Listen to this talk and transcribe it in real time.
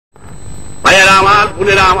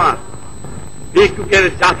বোনেরা আমার, ভিক্ষুকের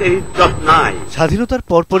জাতের ইজ্জত নাই। স্বাধীনতার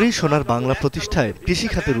পরপরই সোনার বাংলা প্রতিষ্ঠায় কৃষি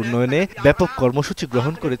খাতের উন্নয়নে ব্যাপক কর্মসূচি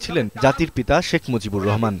গ্রহণ করেছিলেন জাতির পিতা শেখ মুজিবুর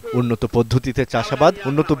রহমান। উন্নত পদ্ধতিতে চাষাবাদ,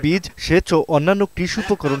 উন্নত বীজ, সেচ ও অন্যান্য কৃষি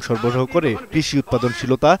উপকরণ সরবরাহ করে কৃষি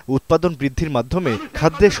উৎপাদনশীলতা, উৎপাদন বৃদ্ধির মাধ্যমে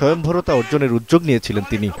খাদ্যে স্বয়ংভরতা অর্জনের উদ্যোগ নিয়েছিলেন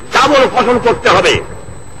তিনি। ডাবল ফসল করতে হবে,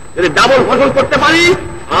 যদি ডাবল ফসল করতে পারি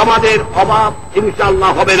আমাদের অভাব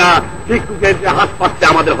ইনশাআল্লাহ হবে না, ভিক্ষুকের যে হাত পাচ্ছে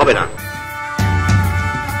আমাদের হবে না।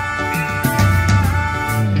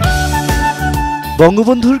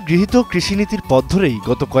 বঙ্গবন্ধুর গৃহীত কৃষিনীতির পথ ধরেই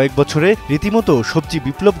গত কয়েক বছরে রীতিমতো সবজি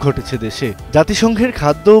বিপ্লব ঘটেছে দেশে। জাতিসংঘের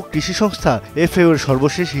খাদ্য ও কৃষি সংস্থা FAO এর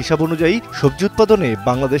সর্বশেষ হিসাব অনুযায়ী সবজি উৎপাদনে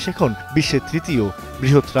বাংলাদেশ এখন বিশ্বের তৃতীয়।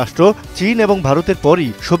 বৃহৎ রাষ্ট্র চীন এবং ভারতের পরই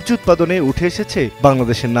সবজি উৎপাদনে উঠে এসেছে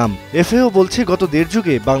বাংলাদেশের নাম। FAO বলছে গত দেড়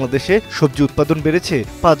যুগে বাংলাদেশে সবজি উৎপাদন বেড়েছে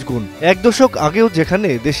 5 গুণ। এক দশক আগেও যেখানে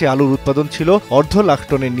দেশে আলুর উৎপাদন ছিল 1.5 লাখ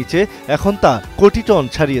টনের নিচে, এখন তা কোটি টন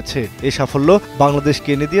ছাড়িয়েছে। এ সাফল্য বাংলাদেশকে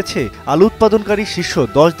এনে দিয়েছে আলু উৎপাদনকারী শীর্ষ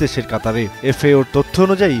 10 দেশের কাতারে। FAOর তথ্য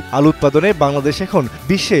অনুযায়ী আলু উৎপাদনে বাংলাদেশ এখন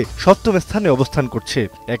বিশ্বে 7ম স্থানে অবস্থান করছে।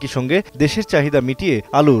 একই সঙ্গে দেশের চাহিদা মিটিয়ে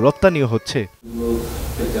আলু রপ্তানিও হচ্ছে।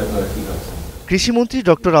 কৃষিমন্ত্রী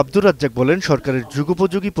ডক্টর আব্দুর রাজ্জাক বলেন, সরকারের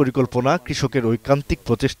যুগোপযোগী পরিকল্পনা, কৃষকের ঐকান্তিক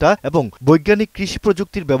প্রচেষ্টা এবং বৈজ্ঞানিক কৃষি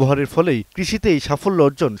প্রযুক্তির ব্যবহারের ফলেই কৃষিতে এই সাফল্য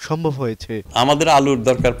অর্জন সম্ভব হয়েছে। আমাদের আলুর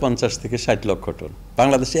দরকার 50 থেকে 60 লক্ষ টন,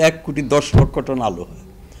 বাংলাদেশে 1.10 লক্ষ টন আলু হয়,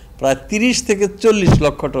 প্রায় 30 থেকে 40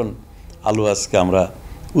 লক্ষ টন আলু আজকে আমরা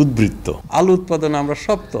উদ্বৃত্ত। আলু উৎপাদনে আমরা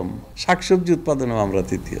 7ম, শাকসবজি উৎপাদনেও আমরা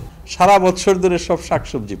 3য়। সারা বছর ধরে সব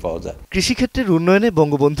শাকসবজি পাওয়া যায়। কৃষিক্ষেত্রের উন্নয়নে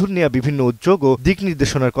বঙ্গবন্ধুর নেওয়া বিভিন্ন উদ্যোগ ও দিক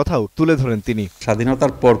নির্দেশনার কথাও তুলে ধরেন তিনি।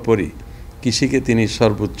 স্বাধীনতার পরপরই কৃষিকে তিনি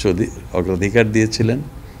সর্বোচ্চ অগ্রাধিকার দিয়েছিলেন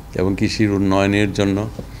এবং কৃষির উন্নয়নের জন্য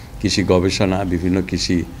কৃষি গবেষণা, বিভিন্ন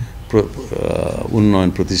কৃষি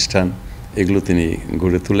উন্নয়ন প্রতিষ্ঠান এগুলো তিনি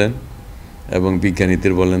গড়ে তোলেন এবং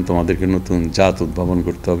বিজ্ঞানীদের বলেন তোমাদেরকে নতুন জাত উদ্ভাবন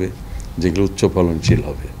করতে হবে যেগুলো উচ্চ ফলনশীল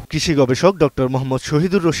হবে। কৃষি গবেষক ডক্টর মোহাম্মদ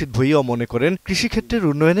শহীদুর রশিদ ভুঁইয়াও মনে করেন, কৃষিক্ষেত্রের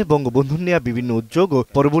উন্নয়নে বঙ্গবন্ধুর নেওয়া বিভিন্ন উদ্যোগ ও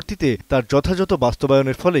পরবর্তীতে তার যথাযথ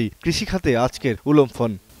বাস্তবায়নের ফলেই কৃষি খাতে আজকের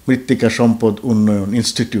উলম্ফন। মৃত্তিকা সম্পদ উন্নয়ন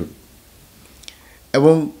ইনস্টিটিউট,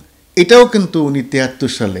 এবং এটাও কিন্তু উনি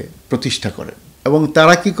 73 সালে প্রতিষ্ঠা করেন। এবং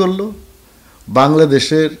তারা কি করলো,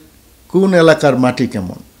 বাংলাদেশের কোন এলাকার মাটি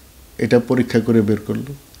কেমন এটা পরীক্ষা করে বের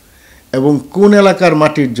করলো এবং কোন এলাকার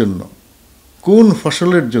মাটির জন্য কোন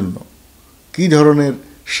ফসলের জন্য কি ধরনের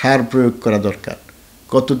সার প্রয়োগ করা দরকার,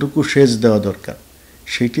 কতটুকু সেচ দেওয়া দরকার,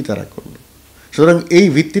 সেইটি তারা করল। সুতরাং এই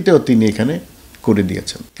ভিত্তিটাও তিনি এখানে করে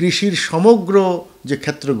দিয়েছেন। কৃষির সমগ্র যে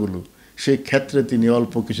ক্ষেত্রগুলো, সেই ক্ষেত্রে তিনি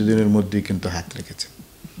অল্প কিছুদিনের মধ্যেই কিন্তু হাত রেখেছেন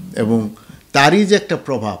এবং তারই যে একটা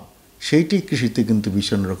প্রভাব, সেইটি কৃষিতে কিন্তু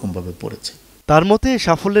ভীষণ রকমভাবে পড়েছে। তার মতে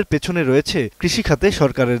সাফল্যের পেছনে রয়েছে কৃষিখাতে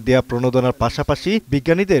সরকারের দেয়া প্রণোদনার পাশাপাশি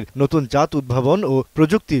বিজ্ঞানীদের নতুন জাত উদ্ভাবন ও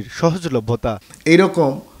প্রযুক্তির সহজলভ্যতা।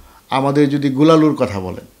 এইরকম আমাদের যদি গোলালুর কথা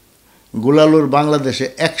বলেন, গোলালুর বাংলাদেশে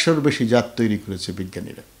 100-র বেশি জাত তৈরি করেছে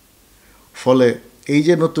বিজ্ঞানীরা। ফলে এই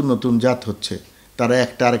যে নতুন নতুন জাত হচ্ছে, তারা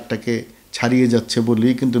একটা আরেকটাকে ছাড়িয়ে যাচ্ছে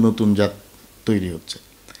বলেই কিন্তু নতুন জাত তৈরি হচ্ছে।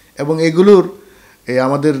 এবং এগুলোর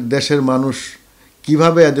আমাদের দেশের মানুষ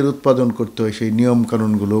কিভাবে এদের উৎপাদন করতে হয় সেই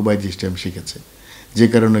নিয়মকানুনগুলো বাই সিস্টেম শিখেছে, যে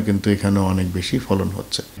কারণে কিন্তু এখানে অনেক বেশি ফলন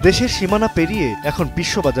হচ্ছে। দেশের সীমানা পেরিয়ে এখন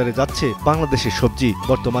বিশ্ববাজারে যাচ্ছে বাংলাদেশের সবজি।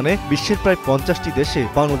 বর্তমানে বিশ্বের প্রায় 50টি দেশে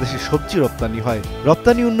বাংলাদেশের সবজি রপ্তানি হয়।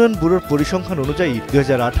 রপ্তানি উন্নয়ন ব্যুরোর পরিসংখ্যান অনুযায়ী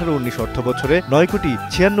 2018-19 অর্থ বছরে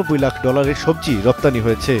 9.96 লাখ ডলারের সবজি রপ্তানি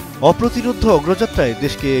হয়েছে। অপ্রতিরোধ্য অগ্রযাত্রায়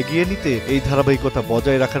দেশকে এগিয়ে নিতে এই ধারাবাহিকতা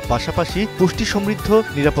বজায় রাখার পাশাপাশি পুষ্টি সমৃদ্ধ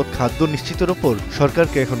নিরাপদ খাদ্য নিশ্চিতের ওপর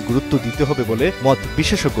সরকারকে এখন গুরুত্ব দিতে হবে বলে মত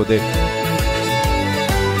বিশেষজ্ঞদের।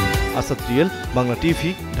 Asad Real, Bangla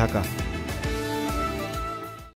TV, Dhaka.